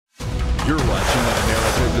You're watching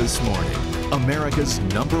America This Morning, America's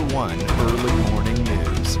 #1 early morning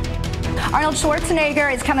news. Arnold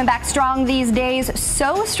Schwarzenegger is coming back strong these days,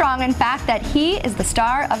 so strong in fact that he is the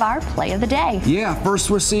star of our play of the day. Yeah,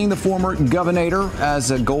 first we're seeing the former governor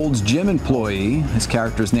as a Gold's Gym employee. His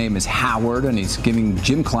character's name is Howard, and he's giving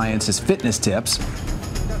gym clients his fitness tips.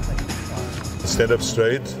 Stand up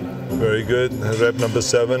straight. Very good. Rep number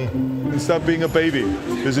 7. Stop being a baby.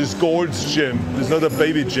 This is Gold's Gym. This is not a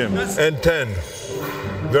baby gym. And 10.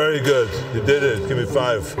 Very good. You did it. Give me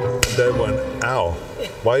 5. That one. Ow.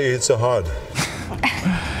 Why you hit so hard?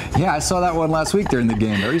 Yeah, I saw that one last week during the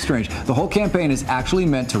game. Very strange. The whole campaign is actually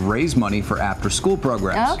meant to raise money for after-school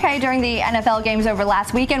programs. Okay, during the NFL games over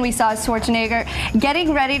last weekend, we saw Schwarzenegger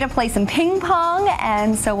getting ready to play some ping pong,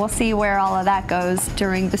 and so we'll see where all of that goes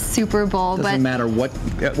during the Super Bowl. Doesn't matter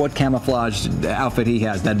what camouflage outfit he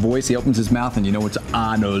has. That voice, he opens his mouth and you know it's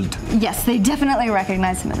Arnold. Yes, they definitely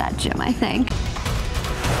recognize him in that gym, I think.